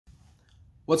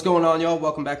What's going on, y'all?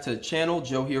 Welcome back to the channel.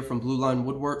 Joe here from Blue Line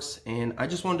Woodworks, and I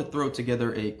just wanted to throw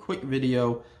together a quick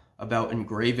video about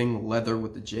engraving leather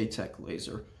with the JTECH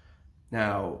Laser.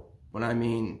 Now, when I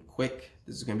mean quick,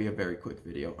 this is going to be a very quick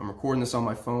video. I'm recording this on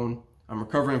my phone. I'm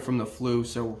recovering from the flu,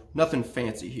 so nothing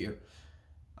fancy here.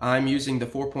 I'm using the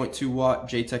 4.2 watt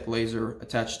JTECH Laser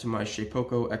attached to my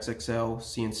Shapeoko XXL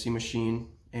CNC machine,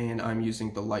 and I'm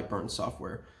using the Lightburn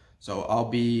software. So I'll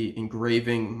be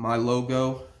engraving my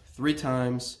logo 3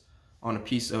 times on a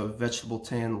piece of vegetable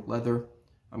tan leather.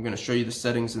 I'm going to show you the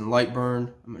settings in Lightburn,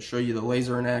 I'm going to show you the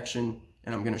laser in action,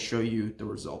 and I'm going to show you the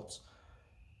results.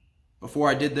 Before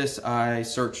I did this, I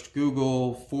searched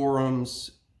Google,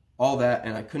 forums, all that,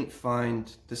 and I couldn't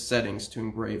find the settings to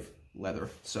engrave leather.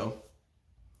 So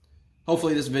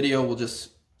hopefully this video will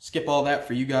just skip all that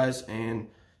for you guys and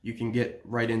you can get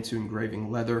right into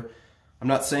engraving leather. I'm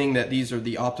not saying that these are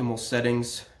the optimal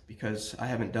settings because I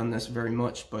haven't done this very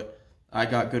much, but I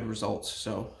got good results.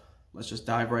 So let's just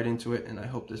dive right into it, and I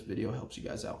hope this video helps you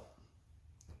guys out.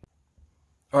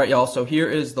 All right, y'all, so here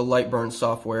is the Lightburn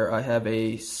software. I have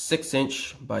a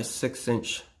 6" by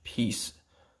 6" piece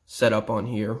set up on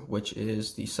here, which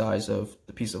is the size of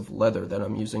the piece of leather that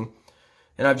I'm using.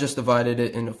 And I've just divided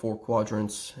it into 4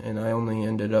 quadrants, and I only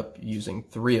ended up using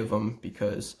 3 of them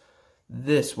because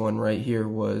this one right here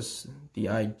was the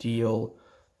ideal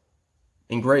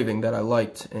engraving that I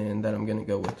liked and that I'm going to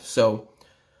go with. So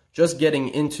just getting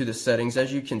into the settings,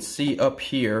 as you can see up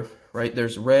here, right,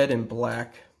 there's red and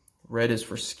black. Red is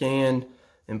for scan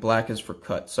and black is for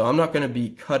cut. So I'm not going to be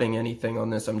cutting anything on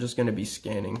this. I'm just going to be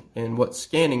scanning. And what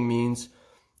scanning means,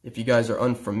 if you guys are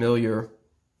unfamiliar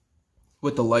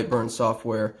with the Lightburn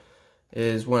software,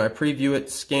 is when I preview it,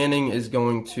 scanning is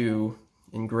going to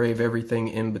engrave everything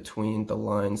in between the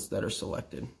lines that are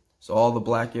selected. So all the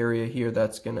black area here,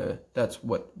 that's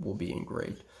what will be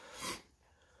engraved.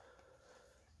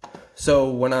 So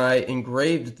when I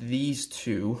engraved these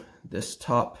two, this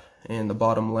top and the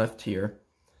bottom left here,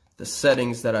 the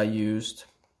settings that I used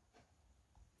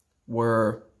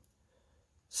were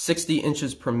 60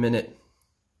 inches per minute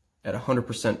at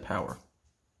 100% power.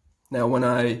 Now when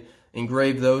I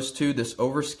engraved those two, this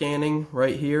overscanning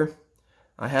right here,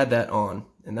 I had that on,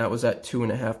 and that was at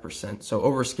 2.5%. So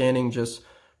overscanning just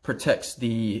protects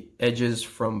the edges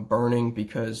from burning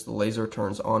because the laser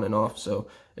turns on and off, so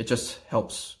it just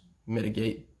helps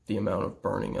mitigate the amount of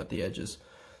burning at the edges.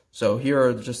 So here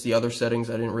are just the other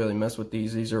settings. I didn't really mess with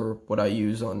these. These are what I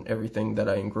use on everything that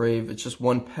I engrave. It's just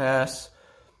 1 pass,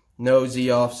 no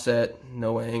Z offset,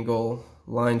 no angle,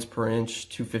 lines per inch,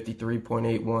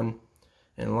 253.81,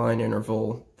 and line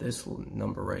interval, this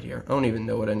number right here. I don't even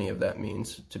know what any of that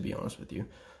means, to be honest with you,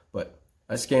 but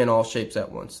I scan all shapes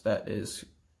at once. That is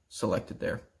selected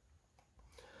there.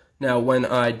 Now when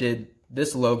I did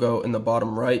this logo in the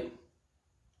bottom right,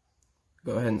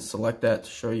 go ahead and select that to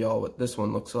show y'all what this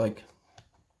one looks like.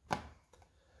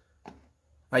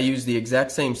 I use the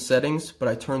exact same settings, but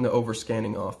I turned the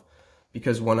overscanning off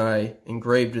because when I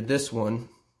engraved this one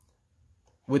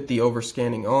with the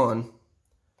overscanning on,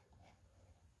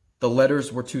 the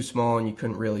letters were too small and you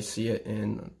couldn't really see it,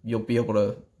 and you'll be able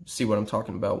to see what I'm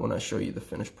talking about when I show you the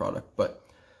finished product. But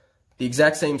the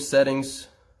exact same settings,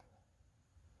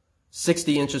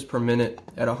 60 inches per minute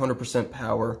at 100%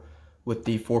 power with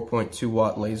the 4.2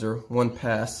 watt laser, 1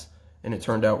 pass, and it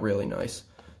turned out really nice.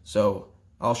 So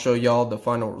I'll show y'all the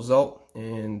final result,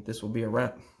 and this will be a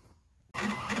wrap.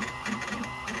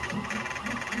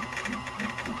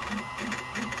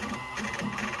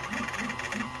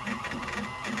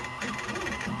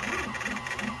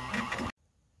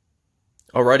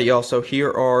 Alrighty, y'all, so here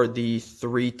are the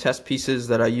 3 test pieces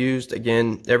that I used.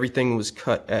 Again, everything was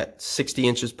cut at 60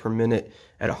 inches per minute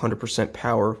at 100%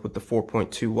 power with the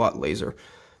 4.2 watt laser.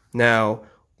 Now,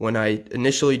 when I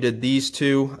initially did these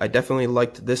two, I definitely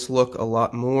liked this look a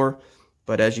lot more,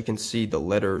 but as you can see, the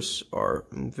letters are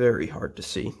very hard to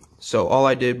see. So all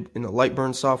I did in the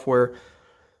Lightburn software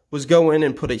was go in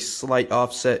and put a slight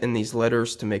offset in these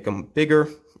letters to make them bigger,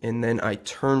 and then I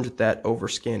turned that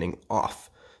overscanning off.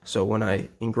 So when I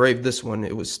engraved this one,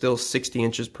 it was still 60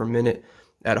 inches per minute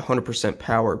at 100%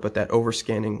 power, but that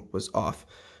overscanning was off.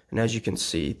 And as you can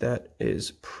see, that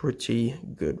is pretty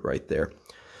good right there.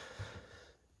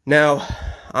 Now,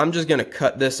 I'm just going to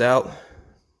cut this out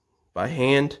by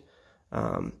hand,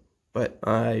 but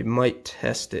I might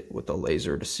test it with a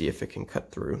laser to see if it can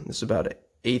cut through. This is about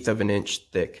 1/8 of an inch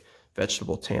thick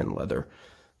vegetable tan leather,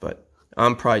 but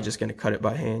I'm probably just going to cut it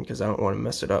by hand because I don't want to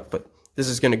mess it up. But this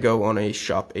is going to go on a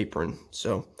shop apron.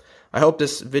 So I hope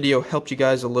this video helped you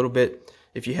guys a little bit.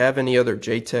 If you have any other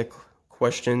JTECH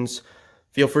questions,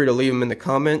 feel free to leave them in the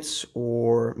comments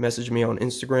or message me on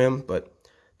Instagram. But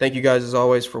Thank you guys as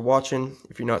always for watching.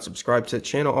 If you're not subscribed to the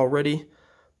channel already,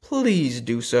 please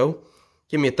do so.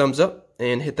 Give me a thumbs up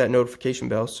and hit that notification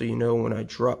bell so you know when I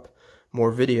drop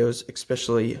more videos,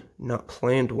 especially not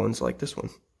planned ones like this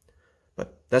one.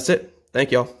 But that's it.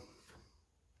 Thank y'all.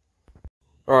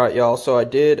 Alright y'all, so I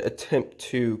did attempt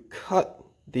to cut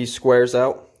these squares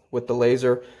out with the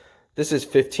laser. This is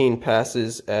 15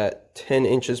 passes at 10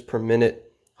 inches per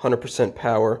minute, 100%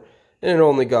 power, and it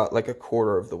only got like a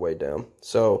quarter of the way down.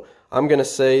 So I'm going to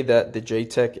say that the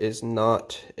JTECH is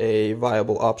not a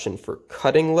viable option for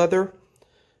cutting leather,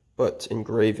 but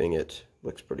engraving it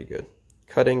looks pretty good.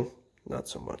 Cutting, not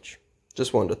so much.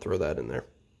 Just wanted to throw that in there.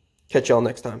 Catch y'all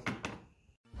next time.